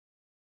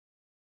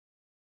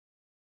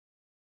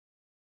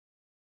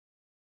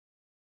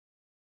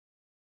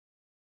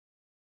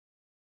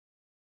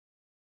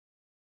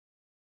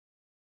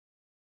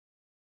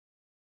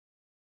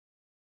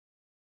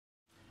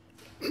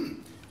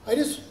I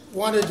just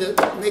wanted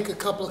to make a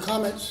couple of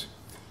comments.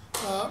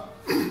 I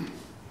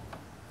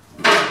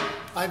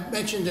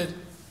mentioned that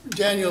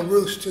Daniel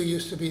Roost, who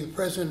used to be the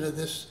president of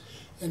this,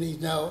 and he's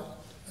now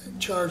in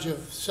charge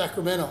of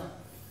Sacramento.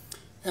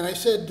 And I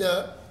said,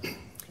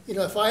 you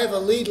know, if I have a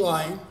lead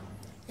line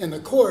and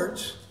the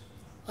chords,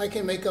 I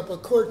can make up a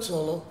chord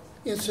solo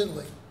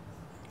instantly.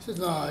 He says,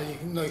 no,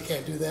 you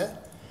can't do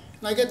that.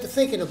 And I got to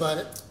thinking about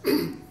it.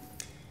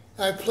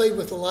 I've played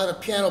with a lot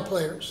of piano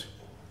players.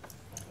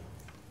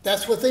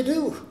 That's what they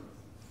do.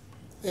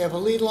 They have a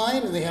lead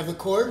line and they have the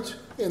chords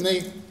and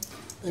they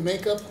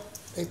make up,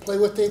 they play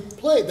what they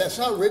play. That's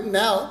not written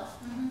out.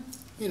 Mm-hmm.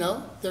 You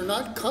know, they're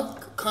not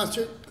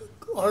concert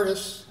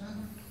artists.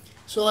 Mm-hmm.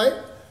 So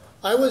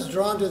I was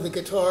drawn to the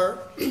guitar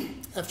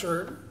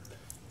after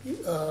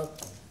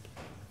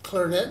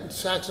clarinet and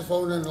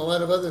saxophone and a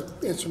lot of other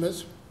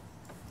instruments.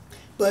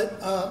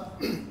 But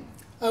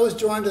I was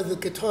drawn to the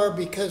guitar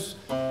because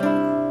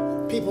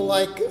people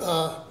like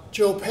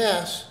Joe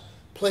Pass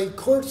played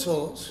chord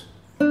solos.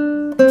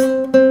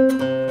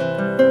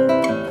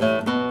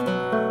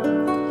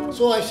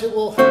 So I said,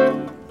 well,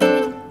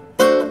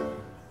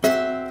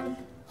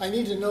 I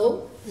need to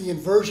know the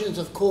inversions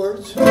of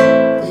chords,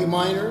 A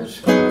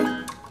minors,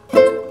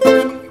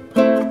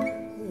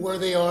 where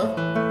they are.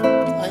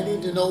 I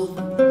need to know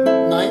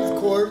ninth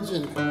chords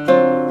and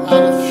how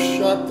to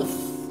sharp the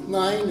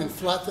 9 and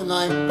flat the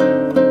 9.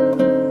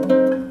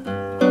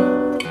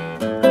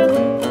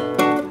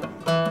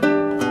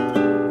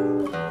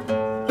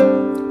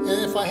 And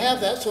if I have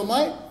that, so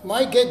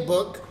my gig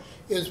book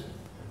is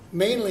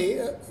mainly,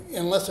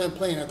 unless I'm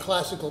playing a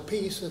classical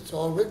piece, it's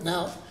all written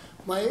out,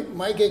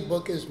 my gig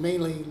book is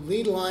mainly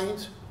lead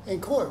lines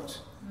and chords.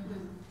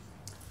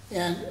 Mm-hmm.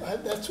 And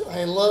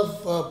I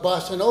love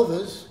bossa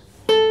novas.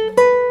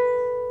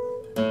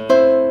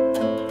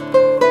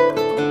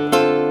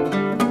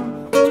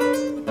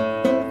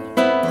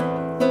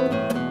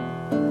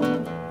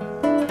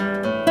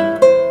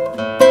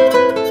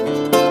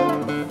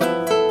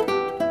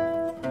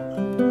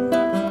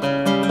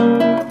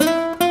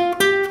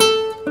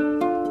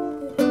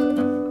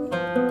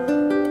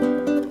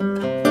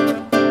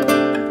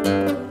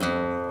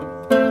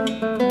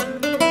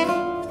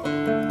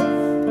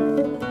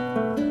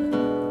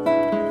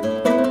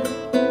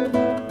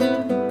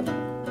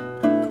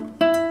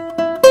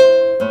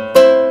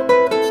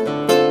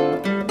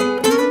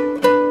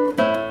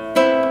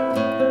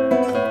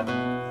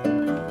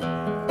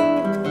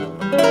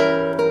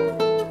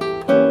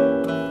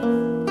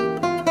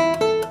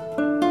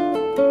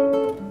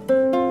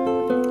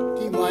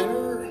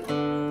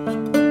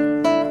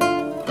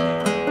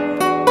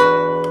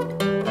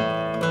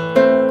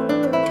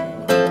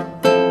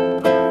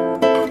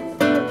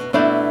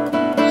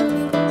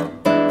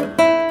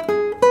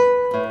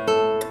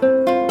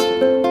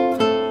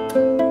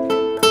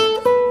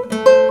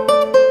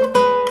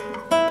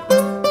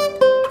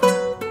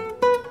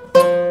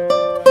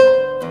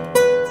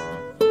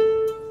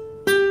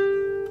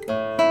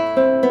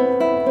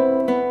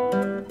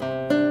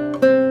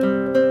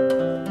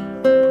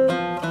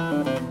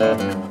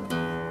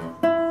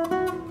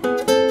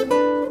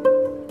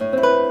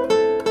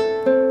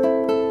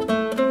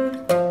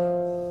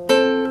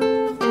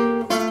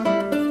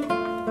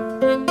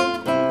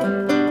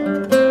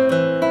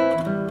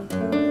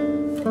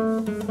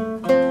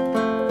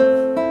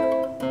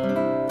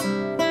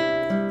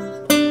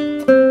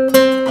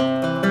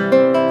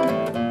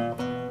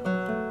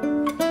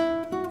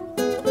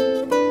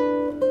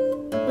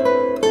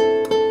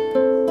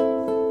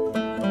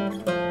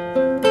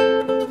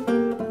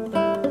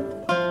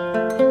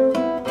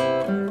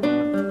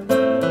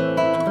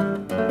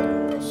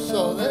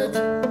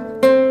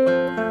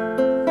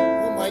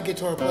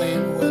 Guitar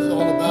playing was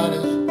all about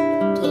is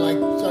till I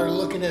started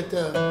looking at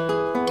it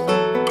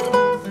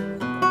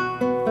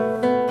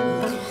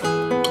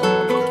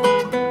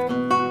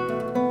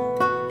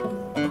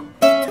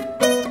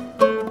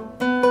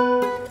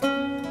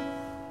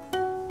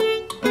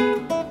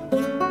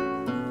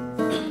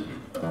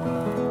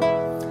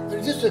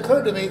just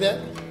occurred to me that,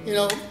 you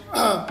know,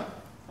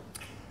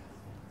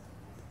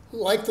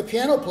 like the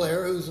piano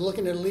player who's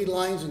looking at lead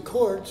lines and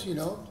chords, you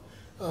know,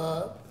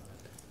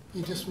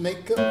 you just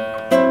make and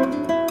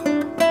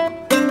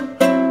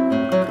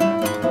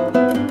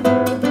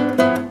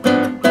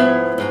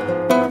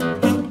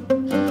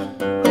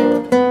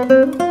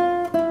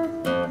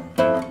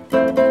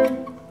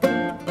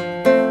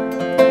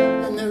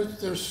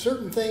there's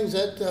certain things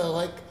that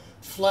like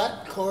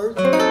flat chords,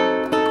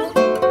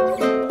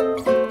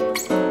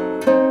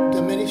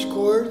 diminished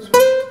chords,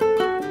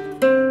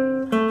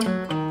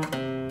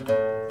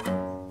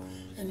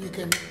 and you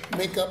can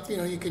make up, you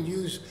know, you can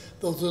use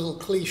those little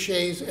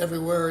cliches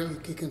everywhere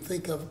you can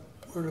think of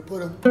where to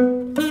put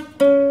them.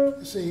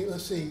 Let's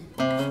see.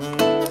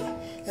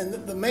 And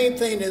the main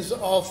thing is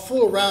I'll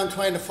fool around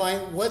trying to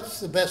find what's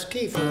the best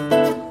key for it.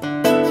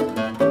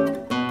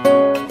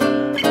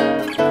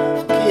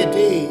 Key of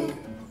D.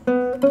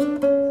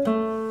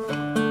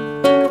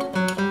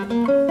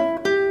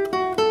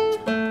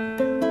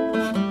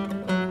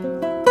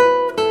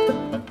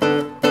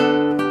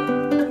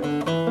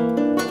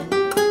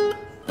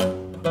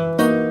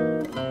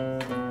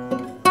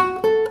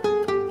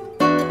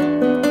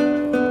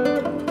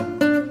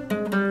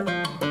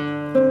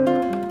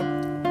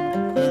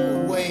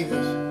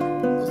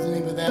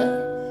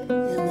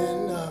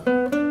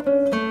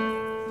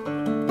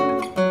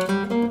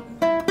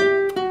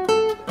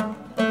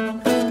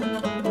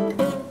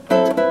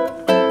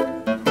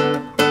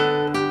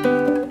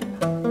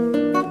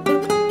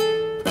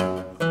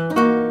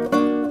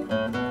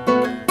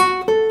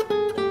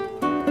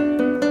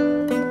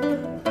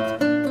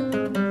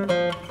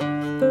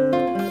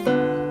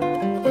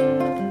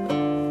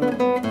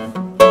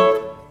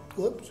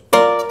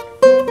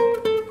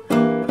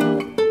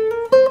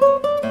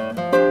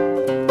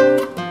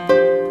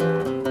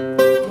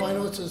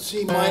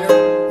 C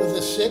minor with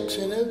a 6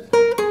 in it.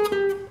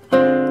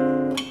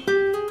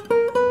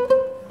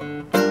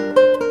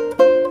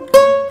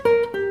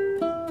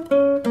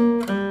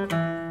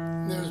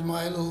 And there's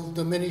my little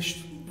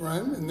diminished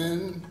run, and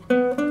then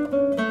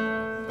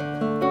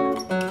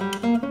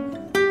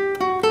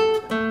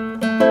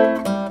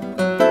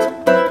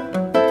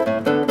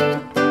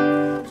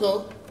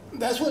so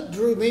that's what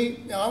drew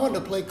me. Now I wanted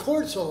to play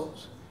chord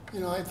solos. You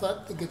know, I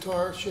thought the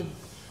guitar should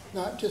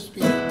not just be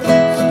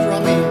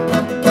strumming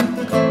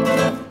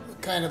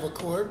kind of a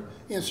chord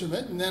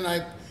instrument. And then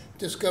I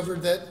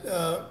discovered that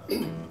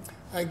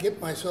I get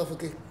myself a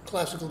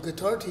classical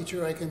guitar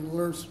teacher, I can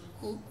learn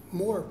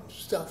more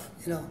stuff,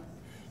 you know,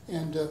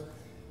 and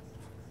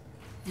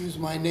use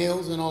my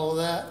nails and all of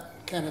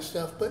that kind of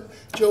stuff. But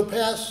Joe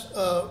Pass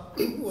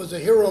was a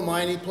hero of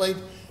mine. He played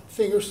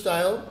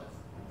fingerstyle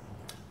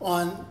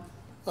on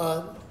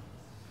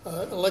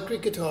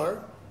electric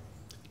guitar.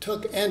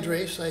 Tuck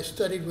Andres, I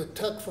studied with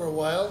Tuck for a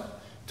while.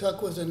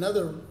 Tuck was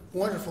another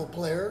wonderful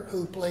player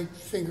who played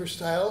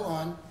fingerstyle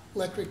on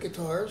electric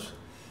guitars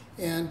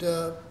and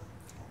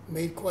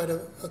made quite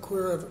a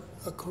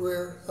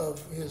career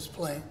of his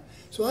playing.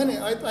 So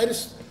anyway, I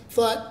just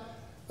thought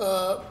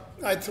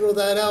I'd throw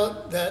that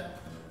out, that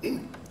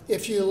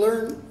if you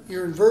learn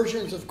your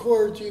inversions of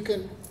chords, you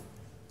can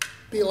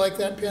be like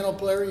that piano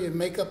player. You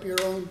make up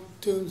your own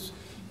tunes,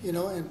 you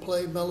know, and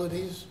play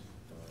melodies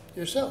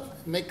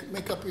yourself.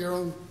 Make up your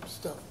own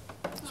stuff.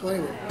 So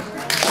anyway.